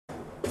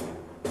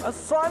अच्छा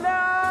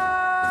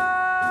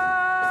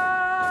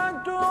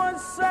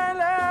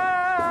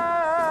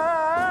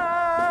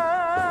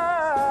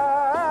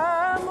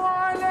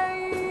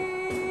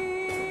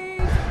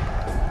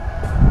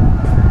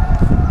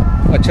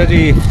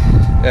जी,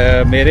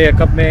 मेरे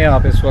अकब में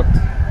आप इस वक्त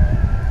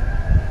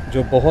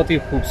जो बहुत ही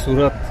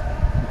खूबसूरत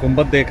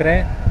गुंबद देख रहे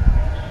हैं,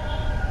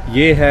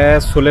 ये है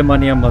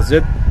सुलेमानिया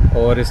मस्जिद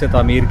और इसे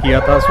तामीर किया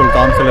था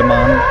सुल्तान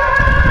सुलेमान,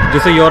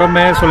 जिसे यूरोप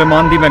में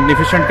सुलेमान द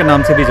मैग्निफिसेंट के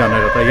नाम से भी जाना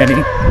जाता है, यानी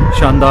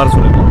शानदार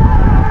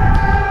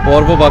सुलेमान।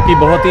 और वो बाकी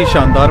बहुत ही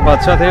शानदार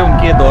बादशाह थे।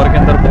 उनके दौर के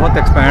अंदर बहुत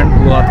एक्सपैंड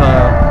हुआ था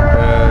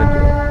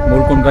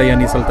मुल्क उनका,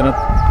 यानी सल्तनत।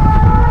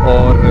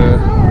 और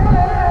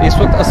इस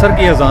वक्त असर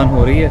की अजान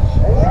हो रही है,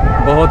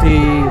 बहुत ही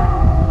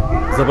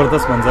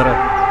ज़बरदस्त मंज़र है।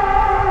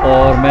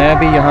 और मैं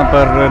भी यहाँ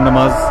पर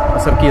नमाज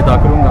असर की अदा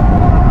करूँगा।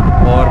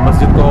 और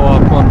मस्जिद को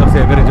आपको अंदर से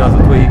अगर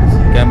इजाज़त हुई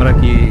कैमरा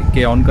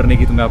की ऑन करने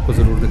की, तो मैं आपको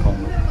ज़रूर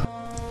दिखाऊँगा।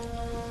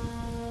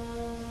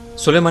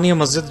 सुलेमानिया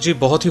मस्जिद जी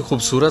बहुत ही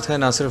खूबसूरत है,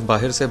 ना सिर्फ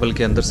बाहर से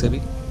बल्कि अंदर से भी।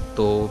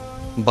 तो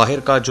बाहर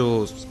का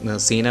जो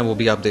सीन है वो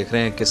भी आप देख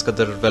रहे हैं किस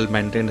कदर वेल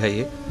मेंटेन्ड है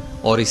ये,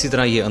 और इसी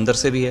तरह ये अंदर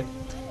से भी है।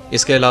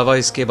 इसके अलावा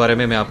इसके बारे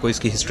में मैं आपको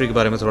इसकी हिस्ट्री के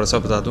बारे में थोड़ा सा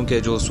बता दूं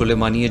कि जो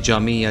सुलेमानिये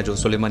जामी या जो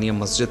सुलेमानिया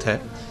मस्जिद है,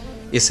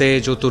 इसे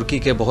जो तुर्की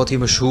के बहुत ही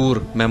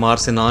मशहूर मिमार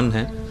सिनान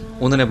हैं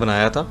उन्होंने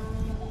बनाया था।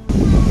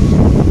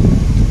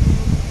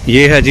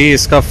 ये है जी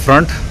इसका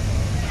फ्रंट,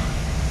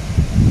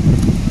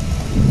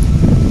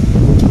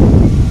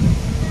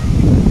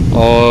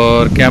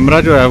 और कैमरा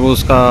जो है वो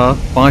उसका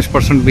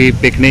 5% भी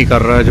पिक नहीं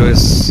कर रहा है। जो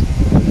इस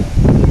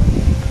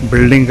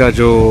बिल्डिंग का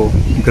जो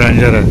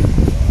ग्रैंडर है,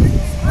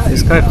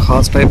 इसका एक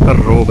ख़ास टाइप का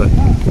रोब है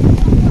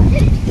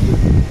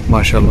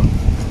माशाल्लाह।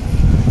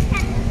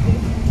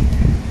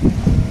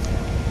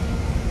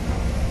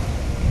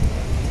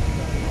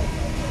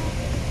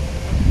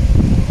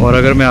 और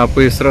अगर मैं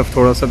आपको इस तरफ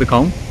थोड़ा सा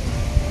दिखाऊं,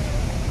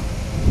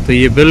 तो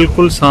ये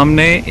बिल्कुल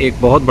सामने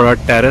एक बहुत बड़ा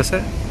टेरेस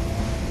है।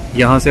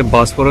 यहाँ से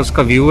बॉस्फोरस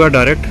का व्यू है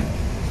डायरेक्ट।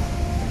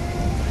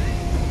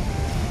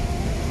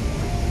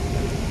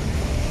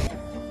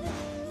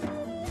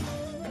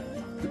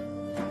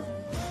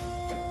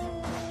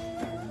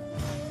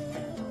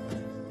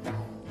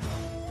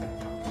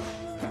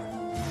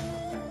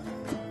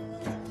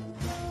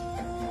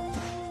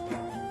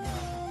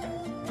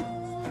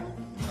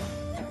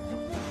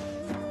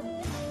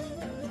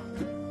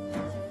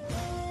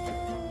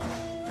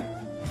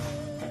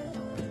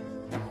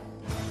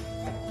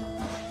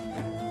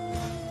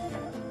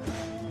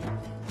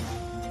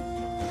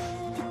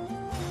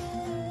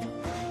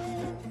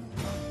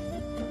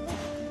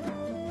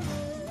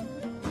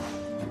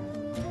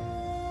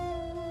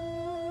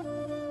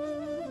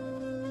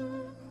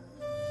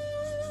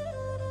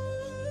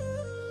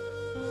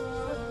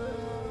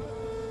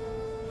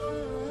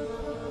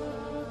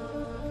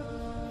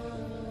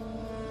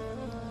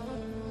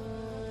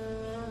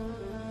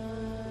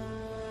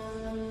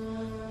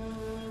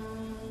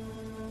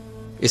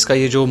 इसका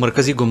ये जो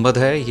मरकज़ी गुंबद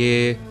है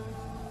ये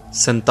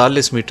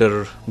 47 मीटर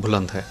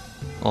बुलंद है,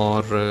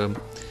 और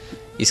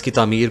इसकी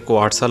तामीर को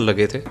 8 साल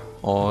लगे थे।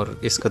 और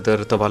इस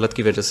कदर तवालत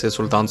की वजह से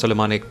सुल्तान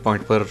सुलेमान एक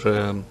पॉइंट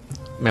पर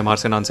मिमार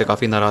सिनान से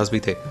काफ़ी नाराज़ भी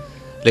थे।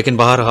 लेकिन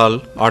बहरहाल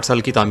 8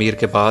 साल की तामीर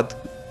के बाद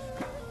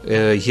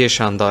ये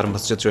शानदार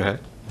मस्जिद जो है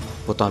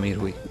वो तामीर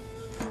हुई।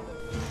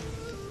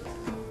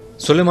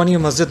 सुलेमानिया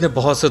मस्जिद ने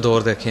बहुत से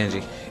दौर देखे हैं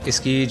जी।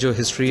 इसकी जो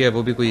हिस्ट्री है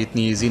वो भी कोई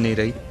इतनी ईजी नहीं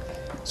रही।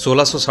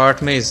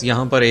 1660 में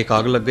यहाँ पर एक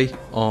आग लग गई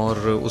और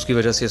उसकी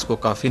वजह से इसको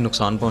काफ़ी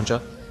नुकसान पहुँचा।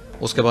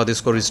 उसके बाद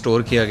इसको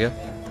रिस्टोर किया गया,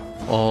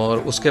 और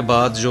उसके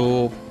बाद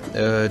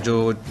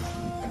जो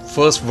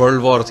फर्स्ट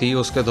वर्ल्ड वॉर थी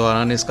उसके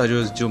दौरान इसका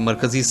जो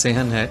मरकज़ी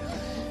सहन है,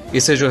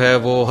 इसे जो है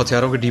वो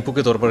हथियारों के डिपो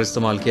के तौर पर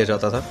इस्तेमाल किया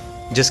जाता था,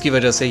 जिसकी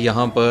वजह से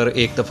यहाँ पर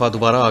एक दफ़ा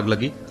दोबारा आग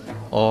लगी,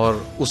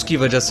 और उसकी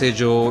वजह से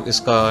जो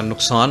इसका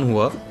नुकसान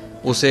हुआ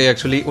उसे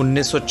एक्चुअली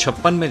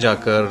 1956 में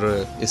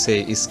जाकर इसे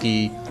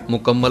इसकी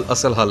मुकम्मल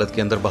असल हालत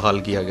के अंदर बहाल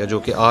किया गया, जो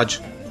कि आज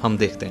हम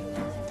देखते हैं।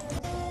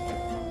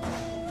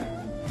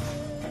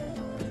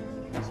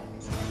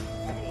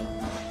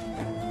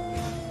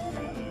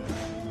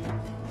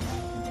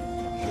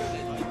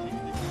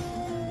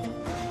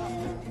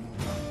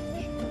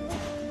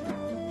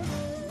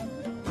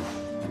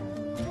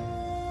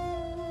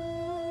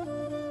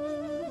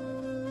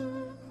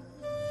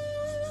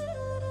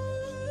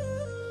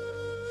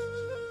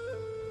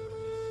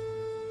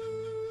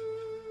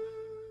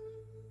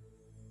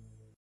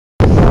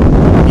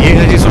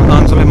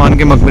 सुलेमान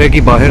के मकबरे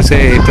की बाहर से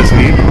एक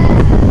तस्वीर,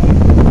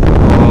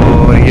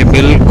 और ये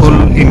बिल्कुल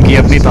इनकी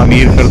अपनी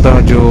तामीर करदा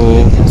जो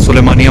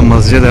सुलेमानिया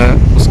मस्जिद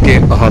है उसके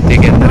अहाते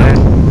के अंदर है।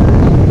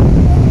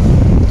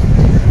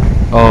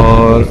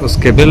 और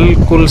उसके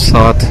बिल्कुल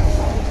साथ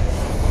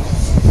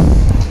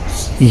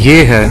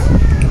ये है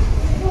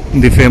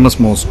द फेमस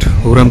मोस्ट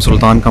हुर्रम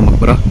सुल्तान का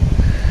मकबरा।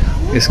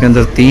 इसके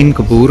अंदर 3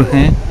 कबूर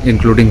हैं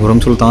इंक्लूडिंग हुर्रम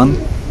सुल्तान,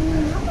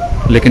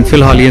 लेकिन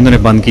फ़िलहाल ये इन्होंने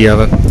बंद किया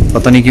हुआ,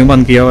 पता नहीं क्यों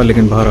बंद किया हुआ,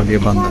 लेकिन बहरहाल ये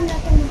बंद है।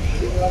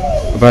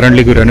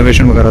 अपेरेंटली कोई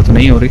रेनोवेशन वगैरह तो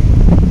नहीं हो रही।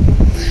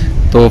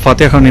 तो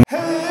फातिहा खान